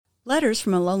Letters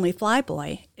from a Lonely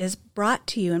Flyboy is brought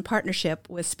to you in partnership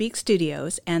with Speak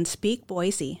Studios and Speak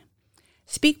Boise.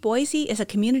 Speak Boise is a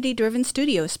community-driven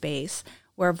studio space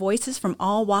where voices from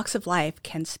all walks of life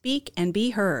can speak and be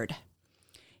heard.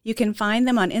 You can find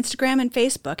them on Instagram and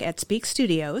Facebook at Speak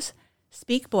Studios,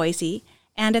 Speak Boise,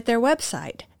 and at their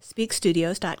website,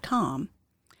 speakstudios.com.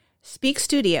 Speak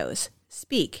Studios,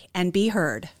 speak and be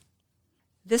heard.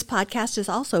 This podcast is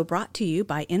also brought to you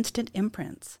by Instant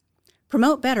Imprints.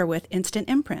 Promote better with Instant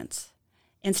Imprints.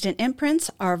 Instant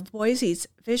Imprints are Boise's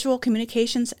visual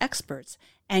communications experts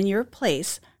and your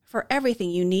place for everything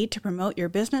you need to promote your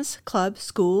business, club,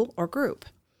 school, or group.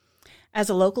 As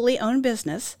a locally owned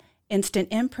business, Instant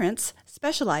Imprints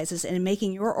specializes in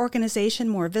making your organization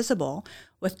more visible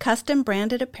with custom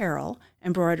branded apparel,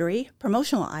 embroidery,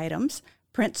 promotional items,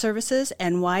 print services,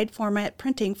 and wide format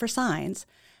printing for signs,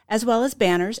 as well as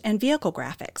banners and vehicle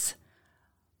graphics.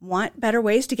 Want better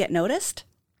ways to get noticed?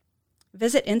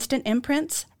 Visit Instant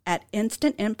Imprints at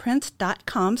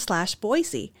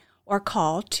instantimprints.com/Boise or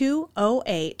call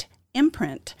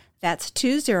 208-IMPRINT. That's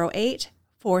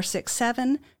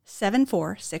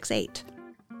 208-467-7468.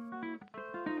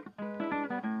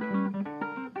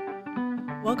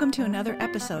 Welcome to another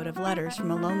episode of Letters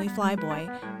from a Lonely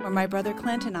Flyboy, where my brother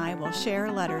Clint and I will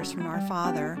share letters from our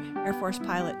father, Air Force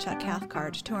pilot Chuck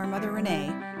Cathcart, to our mother Renee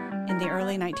in the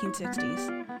early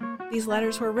 1960s. These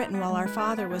letters were written while our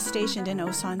father was stationed in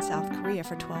Osan, South Korea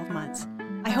for 12 months.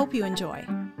 I hope you enjoy.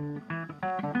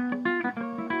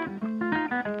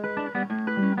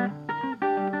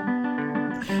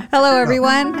 Hello,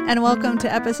 everyone, and welcome to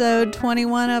episode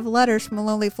 21 of Letters from a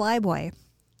Lonely Flyboy.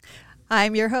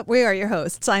 We are your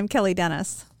hosts. I'm Kelly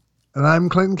Dennis. And I'm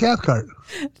Clinton Cathcart.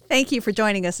 Thank you for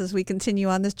joining us as we continue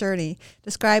on this journey,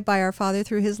 described by our father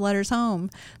through his letters home.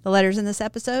 The letters in this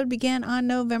episode began on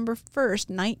November 1st,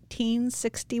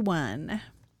 1961.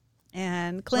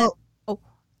 And Clint...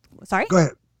 sorry? Go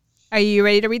ahead. Are you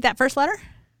ready to read that first letter?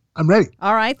 I'm ready.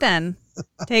 All right, then.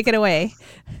 Take it away.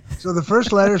 So the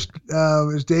first letter is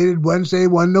dated Wednesday,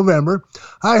 1 November.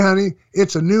 Hi, honey.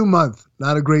 It's a new month.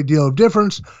 Not a great deal of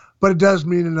difference, but it does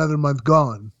mean another month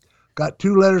gone. Got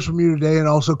 2 letters from you today and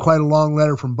also quite a long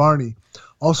letter from Barney.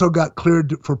 Also got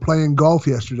cleared for playing golf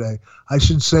yesterday. I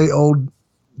should say old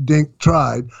Dink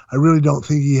tried. I really don't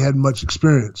think he had much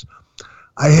experience.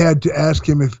 I had to ask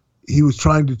him if he was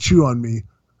trying to chew on me.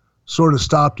 Sort of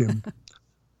stopped him.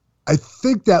 I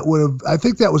think that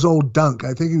was old Dunk.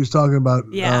 I think he was talking about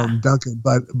Duncan,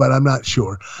 but I'm not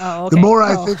sure. Oh, okay. The more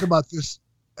I think about this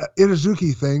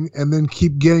Itazuki thing and then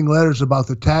keep getting letters about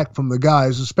the tack from the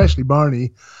guys, especially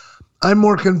Barney, I'm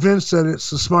more convinced that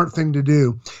it's a smart thing to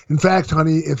do. In fact,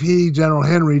 honey, if General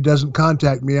Henry, doesn't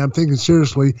contact me, I'm thinking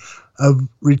seriously of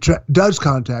does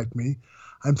contact me.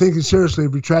 I'm thinking seriously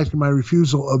of retracting my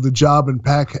refusal of the job in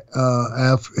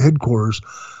PAC-AF headquarters.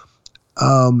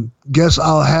 Guess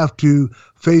I'll have to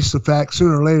face the fact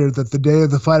sooner or later that the day of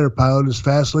the fighter pilot is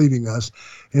fast leaving us.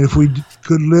 And if we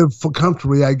could live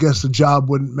comfortably, I guess the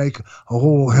job wouldn't make a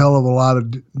whole hell of a lot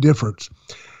of difference.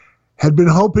 Had been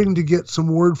hoping to get some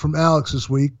word from Alex this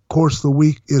week. Of course, the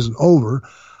week isn't over,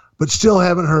 but still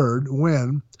haven't heard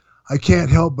when. I can't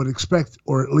help but expect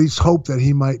or at least hope that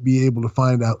he might be able to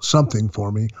find out something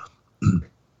for me.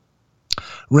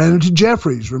 Ran into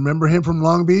Jeffries. Remember him from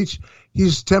Long Beach?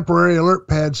 He's temporary alert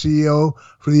pad CEO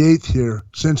for the 8th here.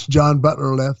 Since John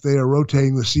Butler left, they are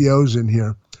rotating the COs in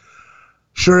here.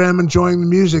 Sure am enjoying the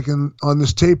music on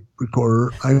this tape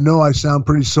recorder. I know I sound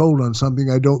pretty sold on something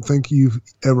I don't think you've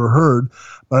ever heard,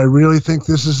 but I really think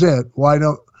this is it. Why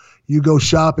don't you go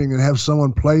shopping and have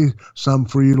someone play some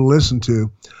for you to listen to?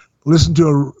 Listen to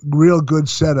a real good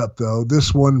setup, though.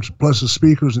 This one, plus the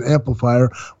speakers and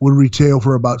amplifier, would retail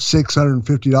for about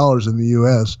 $650 in the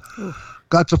U.S.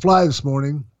 Got to fly this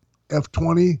morning,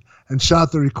 F-20, and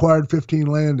shot the required 15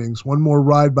 landings. One more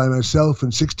ride by myself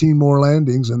and 16 more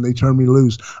landings, and they turned me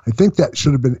loose. I think that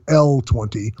should have been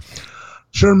L-20.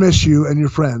 Sure miss you and your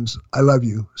friends. I love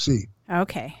you. See.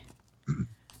 Okay.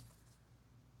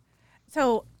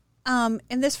 So,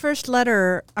 in this first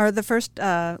letter, or the first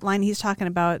line he's talking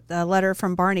about, the letter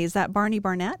from Barney, is that Barney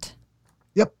Barnett?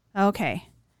 Yep. Okay.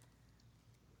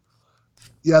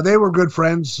 Yeah, they were good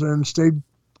friends and stayed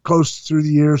close through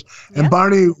the years. And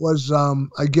Barney was,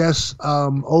 I guess,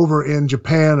 over in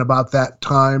Japan about that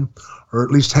time, or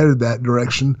at least headed that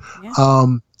direction. Yeah.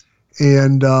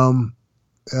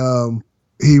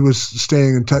 He was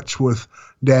staying in touch with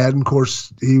Dad. And of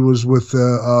course, he was with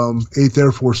the 8th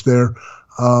Air Force there.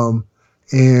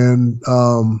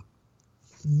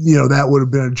 that would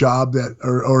have been a job that,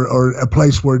 or a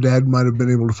place where Dad might have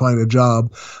been able to find a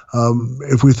job.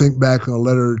 If we think back on a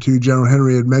letter or two, General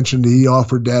Henry had mentioned he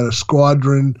offered Dad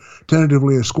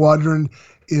tentatively a squadron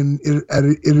at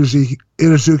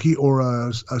Itazuki, or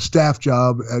a staff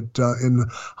job in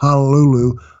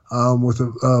Honolulu. With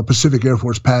a Pacific Air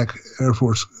Force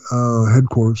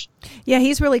headquarters. Yeah,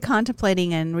 he's really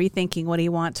contemplating and rethinking what he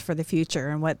wants for the future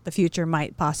and what the future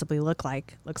might possibly look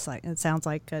like. It sounds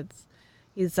like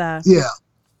he's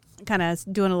kind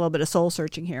of doing a little bit of soul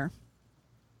searching here.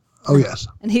 Oh yes,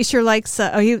 and he sure likes.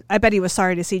 I bet he was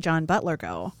sorry to see John Butler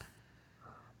go.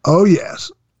 Oh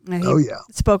yes.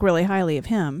 Spoke really highly of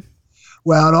him.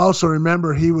 Well, and also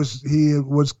remember he was.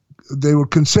 They were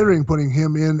considering putting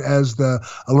him in as the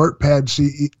alert pad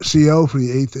CO for the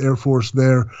 8th Air Force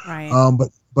there. Right.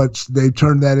 But they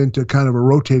turned that into kind of a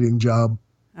rotating job.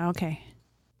 Okay.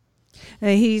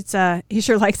 He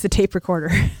sure likes the tape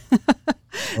recorder.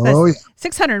 Oh yeah.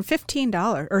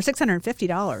 $615 or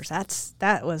 $650.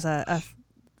 That was a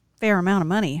fair amount of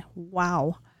money.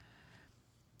 Wow.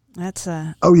 That's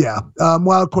Oh yeah.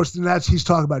 Well, of course, then he's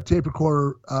talking about tape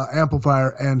recorder,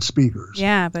 amplifier, and speakers.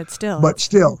 Yeah, but still.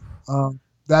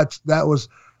 That was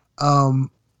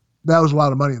a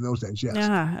lot of money in those days. Yes.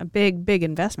 Yeah, a big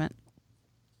investment.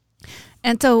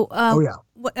 And so,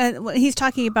 he's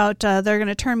talking about they're going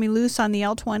to turn me loose on the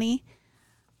L-20.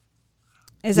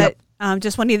 Is that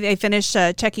just when they finish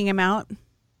checking him out?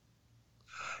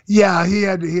 Yeah, he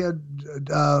had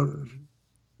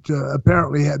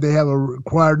apparently they have a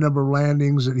required number of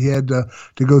landings that he had to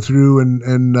go through, and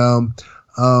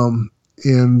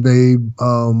they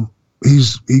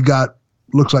he got,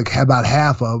 looks like about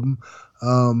half of them.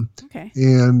 Okay.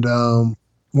 And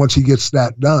once he gets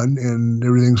that done and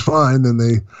everything's fine, then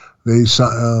they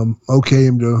okay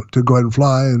him to go ahead and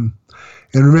fly. And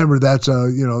remember, that's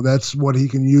what he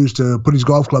can use to put his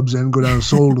golf clubs in, go down to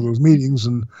Seoul to those meetings,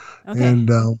 and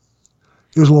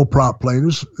it was a little prop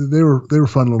plane. They were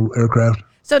fun little aircraft.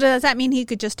 So does that mean he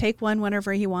could just take one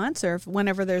whenever he wants, or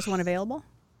whenever there's one available?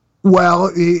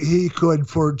 Well, he could,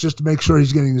 for just to make sure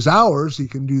he's getting his hours, he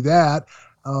can do that.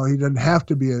 He doesn't have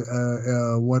to be a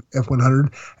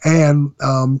F-100. And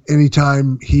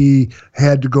anytime he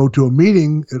had to go to a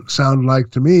meeting, it sounded like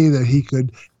to me that he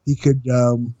could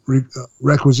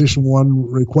requisition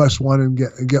one, request one, and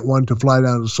get one to fly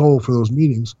down to Seoul for those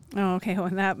meetings. Oh, okay. Well,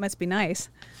 that must be nice.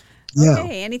 Yeah.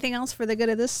 Okay. Anything else for the good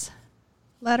of this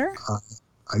letter?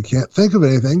 I can't think of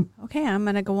anything. Okay. I'm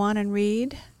going to go on and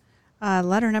read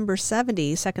letter number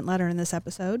 70, second letter in this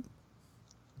episode.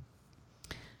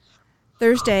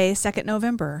 Thursday, 2nd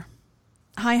November.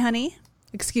 Hi, honey.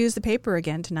 Excuse the paper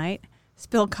again tonight.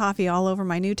 Spilled coffee all over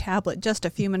my new tablet just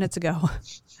a few minutes ago.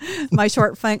 My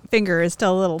short finger is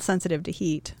still a little sensitive to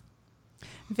heat.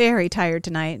 Very tired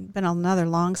tonight. Been another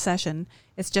long session.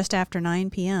 It's just after 9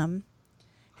 p.m.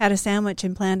 Had a sandwich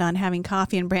and planned on having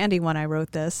coffee and brandy when I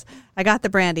wrote this. I got the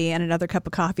brandy and another cup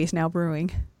of coffee is now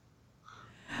brewing.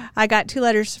 I got 2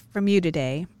 letters from you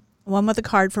today. One with a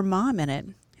card from Mom in it.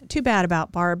 Too bad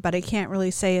about Barb, but I can't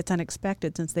really say it's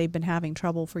unexpected since they've been having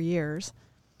trouble for years.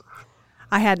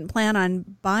 I hadn't planned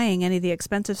on buying any of the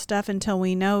expensive stuff until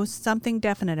we know something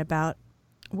definite about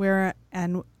where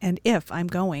and if I'm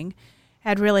going.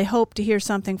 Had really hoped to hear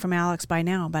something from Alex by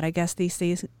now, but I guess these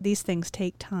things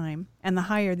take time, and the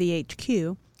higher the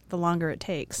HQ, the longer it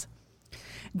takes.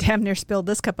 Damn near spilled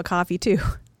this cup of coffee, too.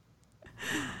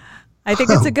 I think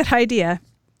it's a good idea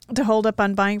to hold up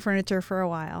on buying furniture for a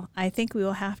while. I think we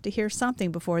will have to hear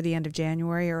something before the end of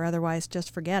January, or otherwise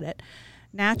just forget it.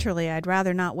 Naturally, I'd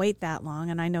rather not wait that long,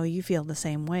 and I know you feel the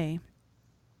same way.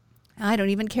 I don't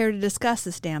even care to discuss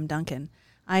this damn Duncan.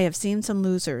 I have seen some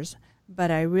losers, but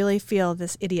I really feel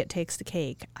this idiot takes the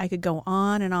cake. I could go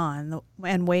on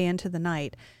and way into the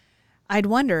night. I'd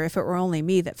wonder if it were only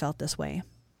me that felt this way.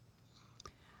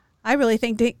 I really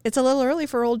think it's a little early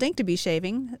for old Dink to be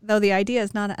shaving, though the idea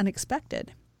is not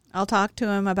unexpected. I'll talk to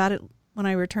him about it when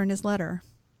I return his letter.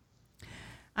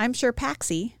 I'm sure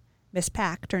Paxi, Miss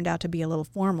Pack turned out to be a little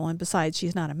formal, and besides,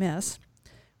 she's not a miss,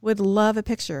 would love a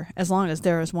picture, as long as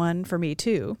there is one for me,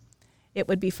 too. It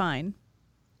would be fine.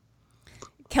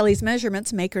 Kelly's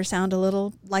measurements make her sound a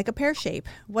little like a pear shape.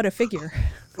 What a figure.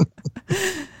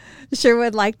 Sure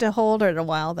would like to hold her a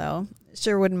while, though.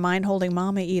 Sure wouldn't mind holding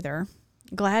Mama either.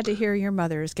 Glad to hear your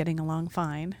mother is getting along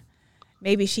fine.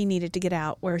 Maybe she needed to get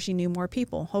out where she knew more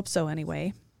people. Hope so,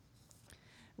 anyway.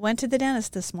 Went to the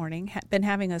dentist this morning. Been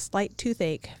having a slight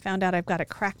toothache. Found out I've got a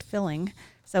cracked filling,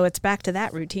 so it's back to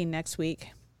that routine next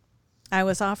week. I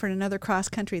was offered another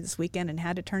cross-country this weekend and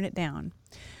had to turn it down.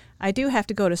 I do have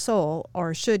to go to Seoul,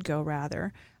 or should go,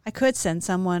 rather. I could send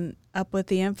someone up with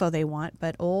the info they want,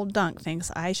 but old Dunk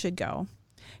thinks I should go.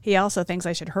 He also thinks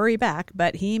I should hurry back,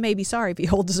 but he may be sorry if he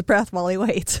holds his breath while he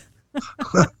waits.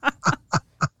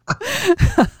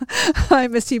 I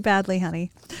miss you badly,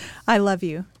 honey. I love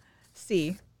you.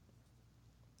 See.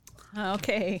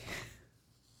 Okay.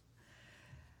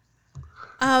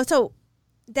 So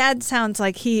Dad sounds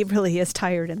like he really is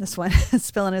tired in this one,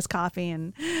 spilling his coffee,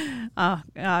 and oh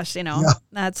gosh,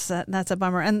 that's a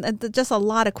bummer. And just a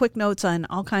lot of quick notes on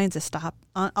all kinds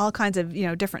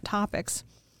of different topics.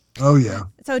 Oh yeah.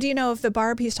 So do you know if the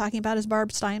Barb he's talking about is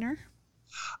Barb Steiner?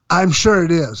 I'm sure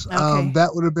it is. Okay. That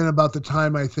would have been about the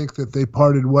time I think that they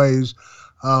parted ways.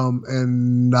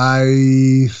 And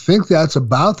I think that's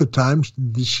about the time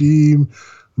she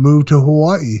moved to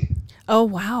Hawaii. Oh,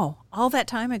 wow. All that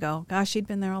time ago. Gosh, she'd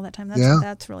been there all that time.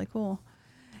 That's really cool.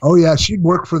 Oh, yeah. She'd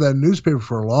worked for that newspaper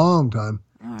for a long time.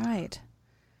 All right.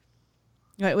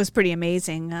 It was pretty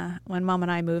amazing when Mom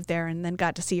and I moved there and then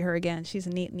got to see her again. She's a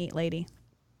neat lady.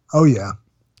 Oh, yeah.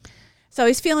 So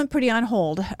he's feeling pretty on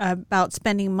hold about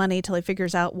spending money till he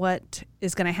figures out what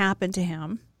is going to happen to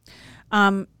him.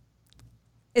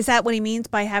 Is that what he means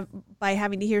by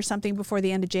having to hear something before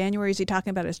the end of January? Is he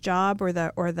talking about his job or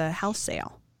the house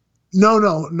sale?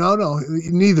 No,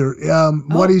 neither.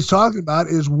 What he's talking about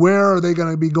is where are they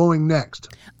going to be going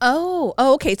next? Oh,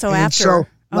 okay. So and after, so,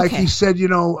 like okay. he said,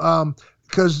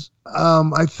 because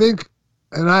I think,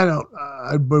 and I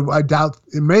doubt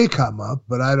it may come up,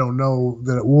 but I don't know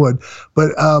that it would. But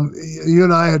you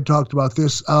and I had talked about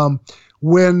this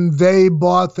when they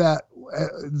bought that.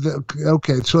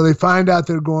 So they find out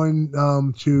they're going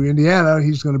to Indiana.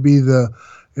 He's going to be the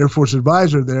Air Force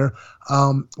advisor there.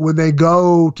 When they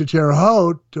go to Terre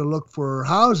Haute to look for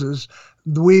houses,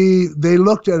 they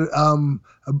looked at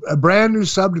a brand new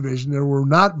subdivision. There were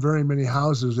not very many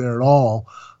houses there at all,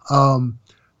 they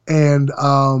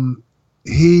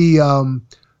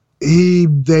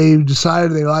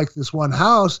decided they liked this one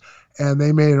house. And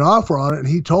they made an offer on it, and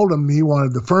he told them he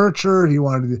wanted the furniture. He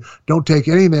wanted don't take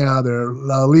anything out of there.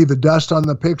 Leave the dust on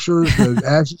the pictures, the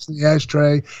ashes in the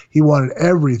ashtray. He wanted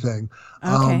everything.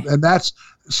 Okay. And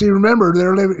remember,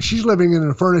 she's living in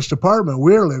a furnished apartment.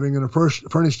 We're living in a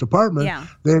furnished apartment. Yeah.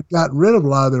 They've gotten rid of a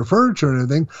lot of their furniture and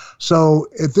everything. So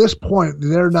at this point,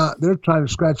 they're trying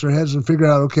to scratch their heads and figure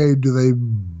out, okay, do they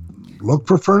look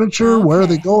for furniture? Okay. Where are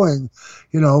they going?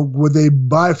 Would they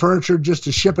buy furniture just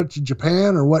to ship it to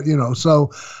Japan or what?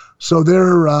 So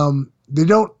they're they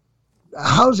don't,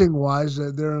 housing wise,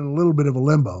 they're in a little bit of a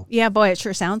limbo. Yeah, boy, it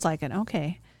sure sounds like it.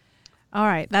 Okay. All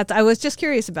right. I was just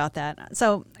curious about that.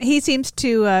 So he seems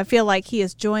to feel like he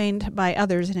is joined by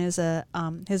others in his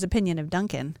opinion of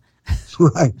Duncan.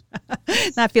 Right.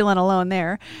 Not feeling alone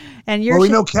there. And we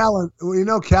know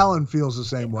Callan feels the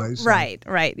same way. So.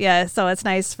 Right. Yeah. So it's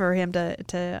nice for him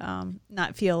to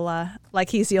not feel like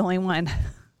he's the only one.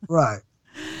 Right.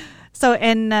 So,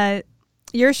 and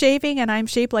you're shaving and I'm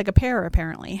shaped like a pear,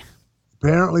 apparently.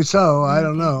 Apparently so. I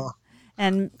don't know.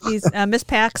 And he's Miss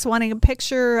Pack's wanting a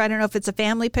picture. I don't know if it's a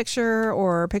family picture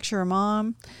or a picture of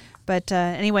Mom. But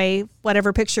anyway,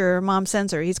 whatever picture Mom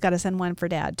sends her, he's got to send one for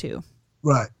Dad, too.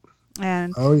 Right.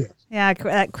 And oh yeah,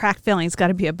 that cracked filling's got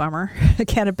to be a bummer. It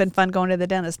can't have been fun going to the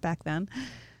dentist back then.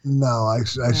 No, I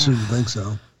shouldn't think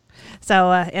so. So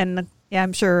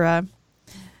I'm sure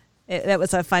that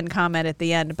was a fun comment at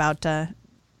the end about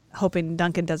hoping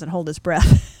Duncan doesn't hold his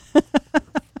breath.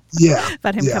 Yeah,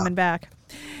 about him coming back.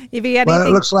 If he had well,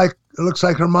 anything... it looks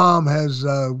like her mom has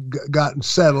gotten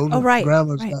settled. Oh, right.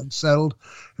 Grandma's gotten settled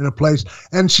in a place,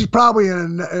 and she's probably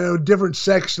in a different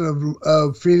section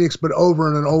of Phoenix, but over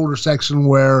in an older section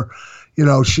where,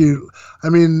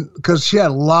 because she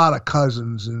had a lot of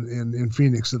cousins in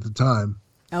Phoenix at the time.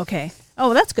 Okay.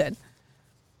 Oh, that's good.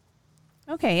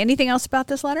 Okay. Anything else about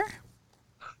this letter?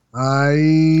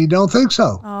 I don't think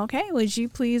so. Okay. Would you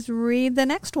please read the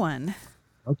next one?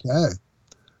 Okay.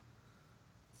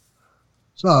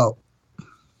 So,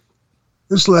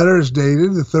 this letter is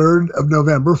dated the 3rd of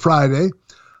November, Friday.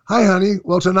 Hi, honey.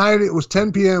 Well, tonight it was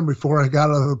 10 p.m. before I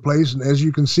got out of the place, and as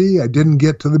you can see, I didn't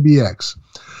get to the BX.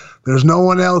 There's no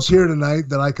one else here tonight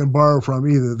that I can borrow from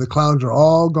either. The clowns are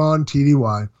all gone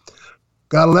TDY.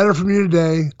 Got a letter from you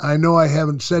today. I know I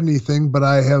haven't said anything, but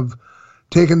I have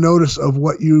taken notice of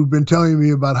what you've been telling me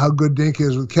about how good Dink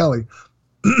is with Kelly.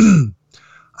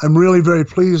 I'm really very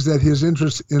pleased that his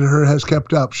interest in her has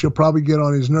kept up. She'll probably get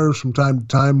on his nerves from time to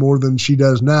time more than she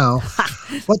does now.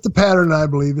 But the pattern, I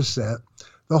believe, is set.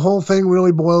 the whole thing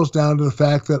really boils down to the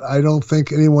fact that I don't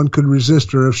think anyone could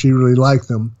resist her if she really liked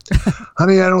them.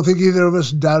 Honey, I don't think either of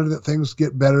us doubted that things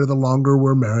get better the longer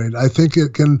we're married. I think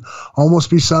it can almost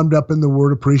be summed up in the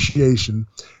word appreciation.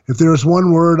 If there is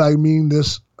one word, I mean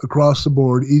this across the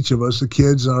board, each of us, the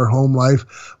kids, our home life,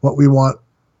 what we want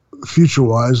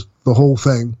future-wise, the whole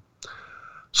thing.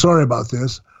 Sorry about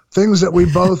this. Things that we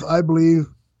both, I believe,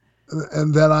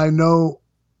 and that I know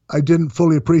I didn't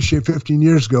fully appreciate 15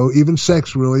 years ago, even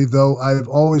sex really, though I've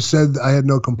always said I had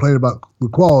no complaint about the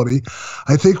quality.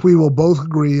 I think we will both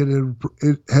agree it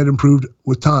had improved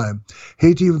with time.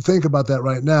 Hate to even think about that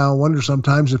right now. Wonder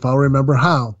sometimes if I'll remember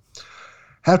how.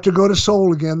 Have to go to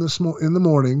Seoul again in the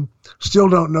morning. Still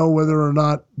don't know whether or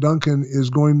not Duncan is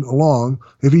going along.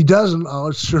 If he doesn't,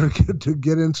 I'll sure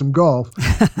get in some golf.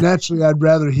 Naturally, I'd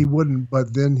rather he wouldn't,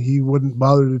 but then he wouldn't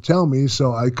bother to tell me,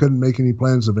 so I couldn't make any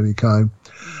plans of any kind.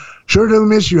 Sure do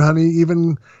miss you, honey.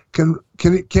 Even can't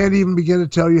even begin to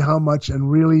tell you how much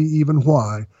and really even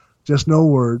why. Just no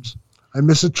words. I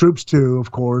miss the troops too,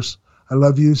 of course. I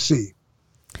love you, C.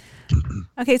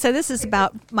 Okay, so this is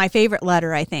about my favorite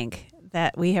letter, I think,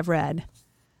 that we have read.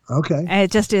 Okay. And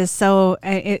it just is so,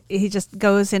 he just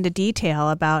goes into detail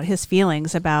about his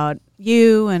feelings about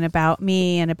you and about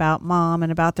me and about Mom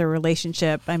and about their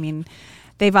relationship. I mean,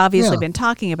 they've obviously been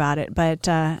talking about it, but,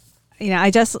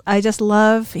 I just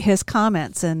love his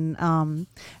comments and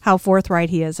how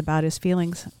forthright he is about his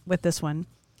feelings with this one.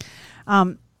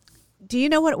 Do you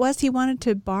know what it was he wanted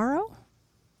to borrow?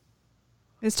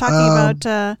 He was talking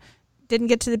about didn't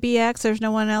get to the BX. There's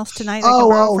no one else tonight that can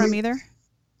borrow from either.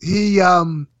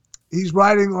 He's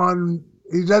riding on.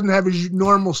 He doesn't have his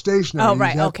normal stationery. Oh,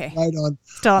 right. Okay.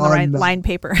 Still on the right line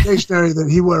paper. Stationery that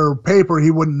he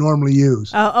wouldn't normally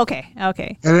use. Oh, okay.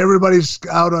 Okay. And everybody's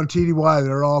out on TDY.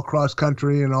 They're all cross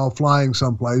country and all flying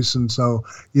someplace, and so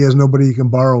he has nobody he can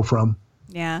borrow from.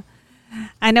 Yeah,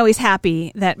 I know he's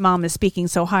happy that Mom is speaking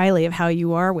so highly of how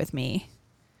you are with me.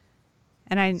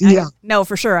 And I know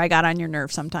for sure I got on your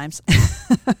nerves sometimes.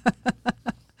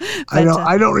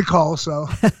 I don't recall, so.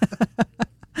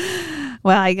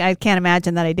 Well, I can't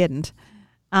imagine that I didn't.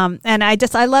 And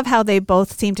I love how they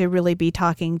both seem to really be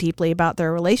talking deeply about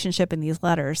their relationship in these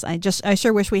letters. I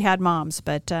sure wish we had moms,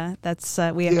 but that's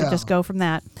we have to just go from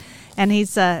that. And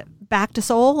he's back to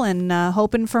Seoul and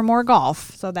hoping for more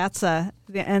golf. So that's it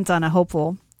ends on a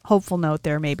hopeful note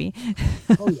there, maybe.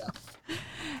 Oh yeah.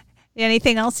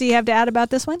 Anything else you have to add about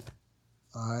this one?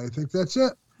 I think that's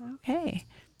it. Okay.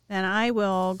 Then I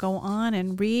will go on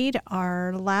and read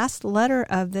our last letter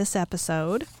of this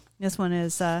episode. This one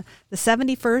is the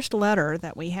 71st letter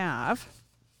that we have.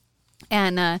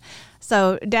 And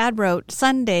so Dad wrote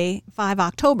Sunday, 5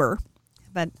 October,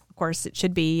 but of course it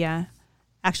should be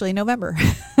actually November.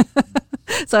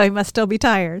 So he must still be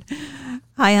tired.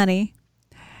 Hi, honey.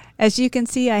 As you can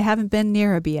see, I haven't been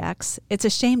near a BX. It's a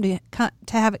shame to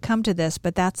have it come to this,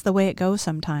 but that's the way it goes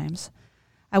sometimes.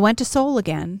 I went to Seoul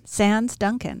again, sans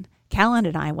Duncan. Callan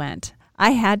and I went.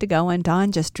 I had to go, and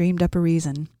Don just dreamed up a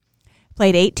reason.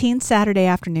 Played 18 Saturday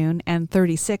afternoon and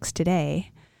 36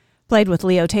 today. Played with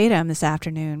Leo Tatum this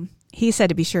afternoon. He said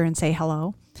to be sure and say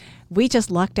hello. We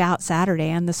just lucked out Saturday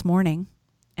and this morning.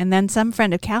 And then some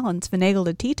friend of Callan's finagled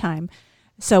a tea time,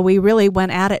 so we really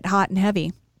went at it hot and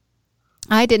heavy.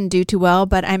 I didn't do too well,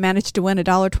 but I managed to win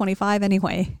 $1.25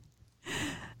 anyway.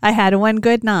 I had one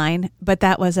good 9, but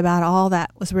that was about all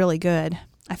that was really good.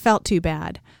 I felt too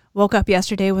bad. Woke up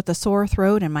yesterday with a sore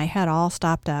throat and my head all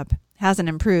stopped up. Hasn't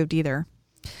improved either.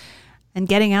 And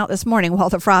getting out this morning while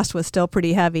the frost was still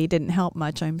pretty heavy didn't help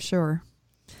much, I'm sure.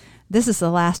 This is the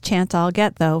last chance I'll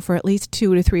get, though, for at least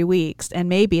 2 to 3 weeks, and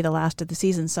maybe the last of the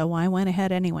season, so I went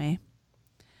ahead anyway.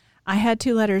 I had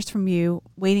 2 letters from you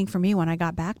waiting for me when I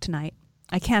got back tonight.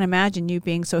 I can't imagine you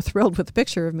being so thrilled with the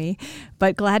picture of me,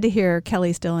 but glad to hear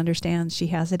Kelly still understands she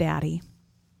has a daddy.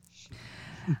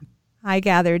 I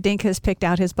gather Dink has picked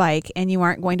out his bike, and you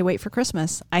aren't going to wait for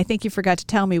Christmas. I think you forgot to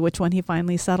tell me which one he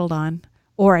finally settled on,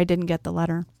 or I didn't get the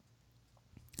letter.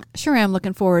 Sure am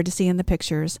looking forward to seeing the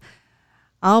pictures.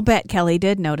 I'll bet Kelly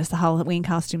did notice the Halloween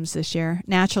costumes this year.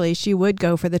 Naturally, she would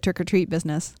go for the trick-or-treat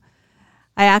business.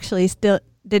 I actually still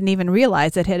didn't even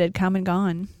realize that it had come and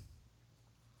gone.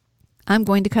 I'm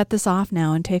going to cut this off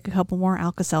now and take a couple more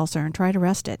Alka-Seltzer and try to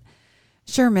rest it.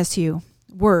 Sure miss you.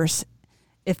 Worse,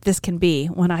 if this can be,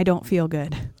 when I don't feel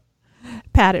good.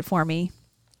 Pat it for me.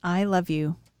 I love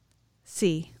you.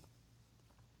 C.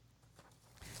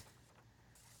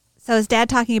 So is Dad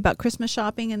talking about Christmas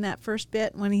shopping in that first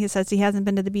bit when he says he hasn't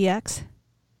been to the BX?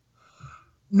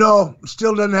 No,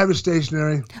 still doesn't have his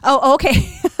stationery. Oh,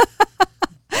 okay.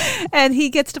 And he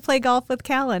gets to play golf with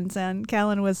Callan, and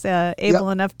Callan was able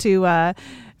enough to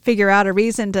figure out a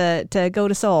reason to go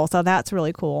to Seoul. So that's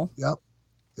really cool. Yep.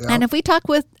 And have we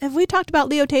talked about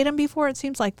Leo Tatum before? It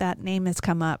seems like that name has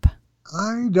come up.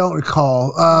 I don't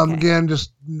recall. Again,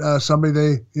 just somebody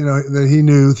that he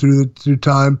knew through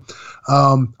time.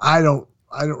 I don't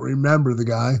remember the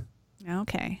guy.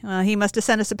 Okay. Well, he must have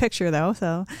sent us a picture though.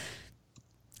 So,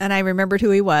 and I remembered who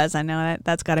he was. I know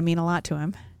that's got to mean a lot to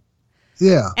him.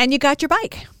 Yeah. And you got your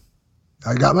bike.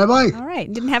 I got my bike. All right.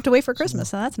 Didn't have to wait for Christmas,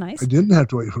 so that's nice. I didn't have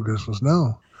to wait for Christmas.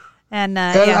 No. And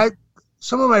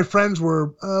some of my friends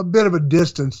were a bit of a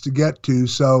distance to get to,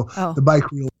 so the bike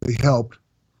really helped.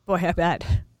 Boy, I bet.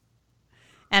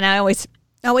 And I always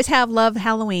have loved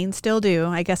Halloween, still do.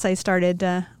 I guess I started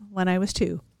when I was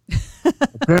 2.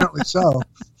 Apparently so.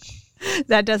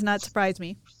 That does not surprise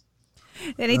me.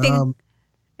 Anything else?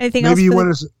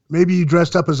 Maybe you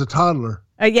dressed up as a toddler.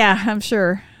 Yeah, I'm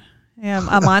sure. Yeah,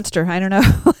 a monster. I don't know.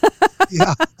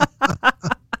 Yeah.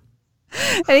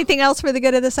 Anything else for the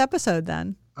good of this episode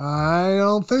then? I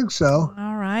don't think so.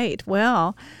 All right.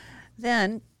 Well,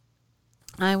 then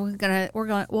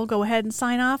we'll go ahead and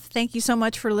sign off. Thank you so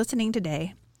much for listening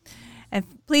today. And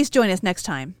please join us next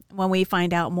time when we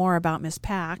find out more about Miss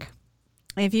Pack.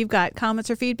 If you've got comments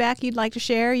or feedback you'd like to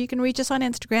share, you can reach us on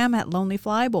Instagram at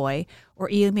lonelyflyboy or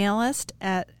email us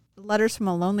at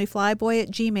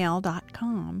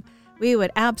lettersfromalonelyflyboy@gmail.com. We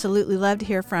would absolutely love to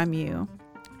hear from you.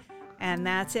 And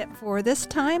that's it for this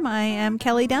time. I am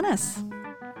Kelly Dennis.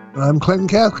 And I'm Clinton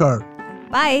Cathcart.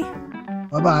 Bye.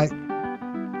 Bye-bye.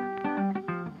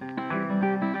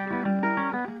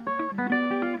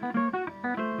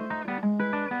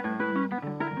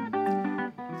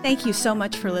 Thank you so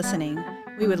much for listening.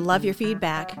 We would love your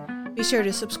feedback. Be sure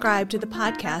to subscribe to the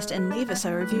podcast and leave us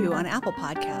a review on Apple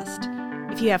Podcast.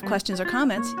 If you have questions or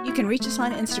comments, you can reach us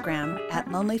on Instagram at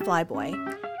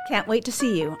lonelyflyboy. Can't wait to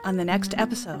see you on the next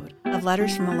episode of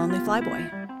Letters from a Lonely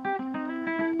Flyboy.